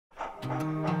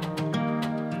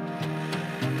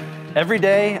Every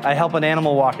day, I help an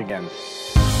animal walk again.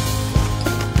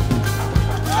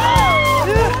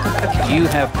 You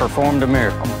have performed a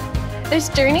miracle. This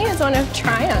journey is one of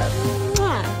triumph.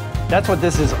 That's what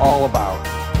this is all about.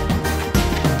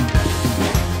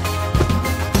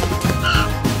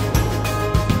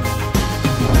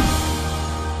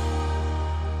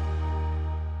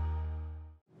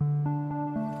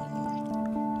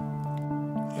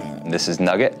 This is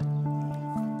Nugget.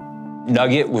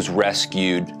 Nugget was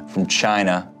rescued from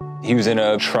China. He was in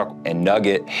a truck, and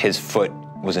Nugget, his foot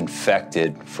was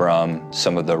infected from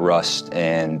some of the rust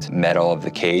and metal of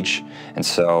the cage, and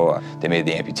so they made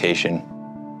the amputation.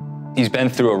 He's been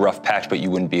through a rough patch, but you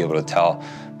wouldn't be able to tell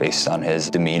based on his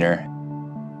demeanor.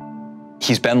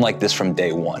 He's been like this from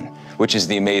day one, which is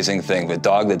the amazing thing. The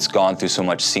dog that's gone through so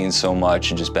much, seen so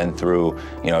much, and just been through,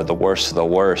 the worst of the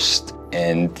worst,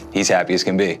 and he's happy as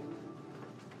can be.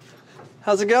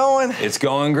 How's it going? It's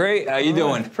going great. How you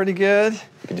doing? Pretty good.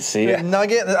 Good to see you.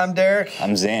 Nugget, I'm Derek.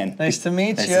 I'm Zan. Nice to meet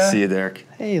you. Nice to see you, Derek.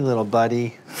 Hey, little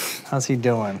buddy. How's he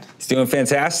doing? He's doing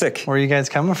fantastic. Where are you guys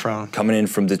coming from? Coming in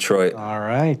from Detroit. All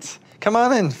right. Come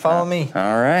on in, follow me.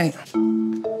 All right.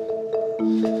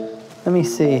 Let me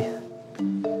see.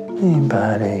 Hey,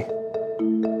 buddy.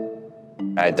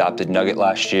 I adopted Nugget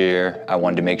last year. I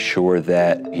wanted to make sure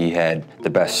that he had the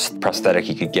best prosthetic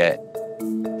he could get.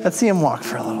 Let's see him walk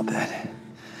for a little bit.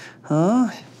 Huh?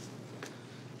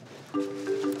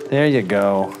 There you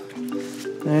go.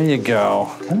 There you go.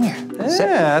 Come here. Yeah, Sit.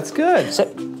 that's good. Sit.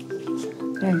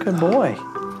 Yeah, good boy.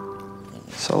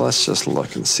 So let's just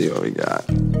look and see what we got.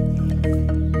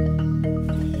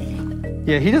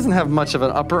 Yeah, he doesn't have much of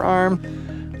an upper arm.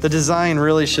 The design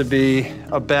really should be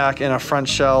a back and a front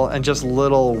shell and just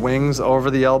little wings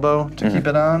over the elbow to keep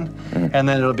it on. And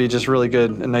then it'll be just really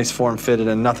good and nice form fitted,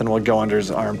 and nothing will go under his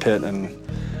armpit, and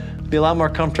be a lot more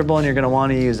comfortable, and you're gonna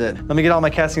want to use it. Let me get all my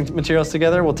casting materials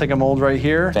together. We'll take a mold right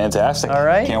here. Fantastic. All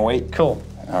right? Can't wait. Cool.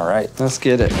 All right. Let's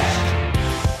get it.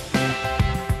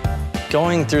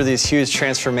 Going through these huge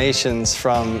transformations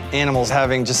from animals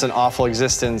having just an awful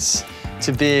existence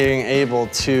to being able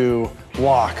to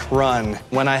walk, run,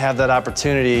 when I have that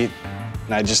opportunity,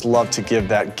 and I just love to give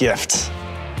that gift.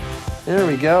 There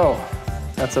we go.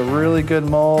 That's a really good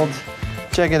mold.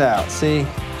 Check it out, see?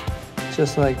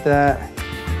 Just like that.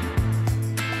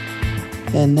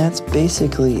 And that's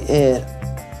basically it.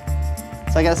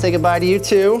 So I gotta say goodbye to you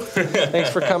too. Thanks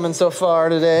for coming so far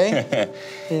today.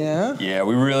 Yeah? Yeah,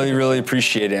 we really, really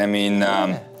appreciate it. I mean,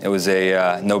 it was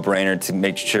a no-brainer to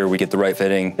make sure we get the right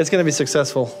fitting. It's gonna be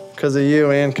successful because of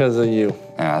you and because of you.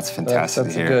 Yeah, that's fantastic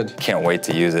That's to hear. good. Can't wait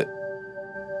to use it.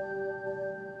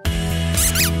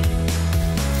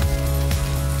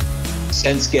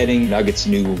 Since getting Nugget's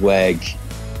new leg,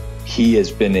 he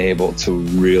has been able to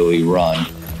really run.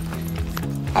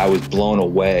 I was blown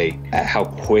away at how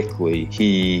quickly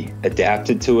he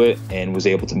adapted to it and was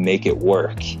able to make it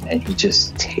work. And he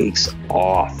just takes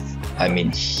off. I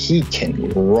mean, he can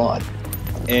run.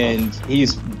 And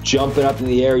he's jumping up in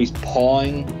the air, he's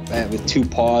pawing with two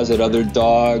paws at other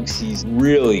dogs. He's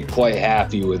really quite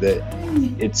happy with it.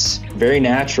 It's very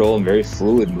natural and very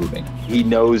fluid moving. He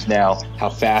knows now how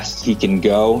fast he can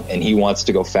go, and he wants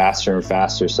to go faster and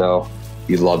faster, so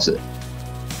he loves it.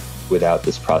 Without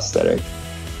this prosthetic,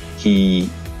 he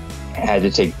had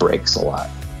to take breaks a lot.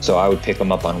 So I would pick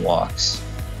him up on walks.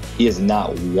 He has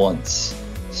not once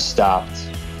stopped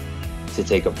to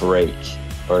take a break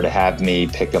or to have me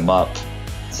pick him up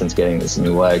since getting this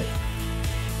new leg.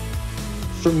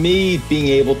 For me, being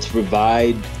able to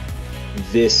provide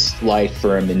this life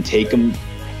for him and take him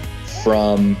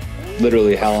from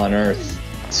literally hell on earth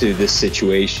to this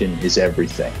situation is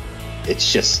everything.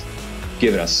 It's just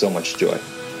given us so much joy.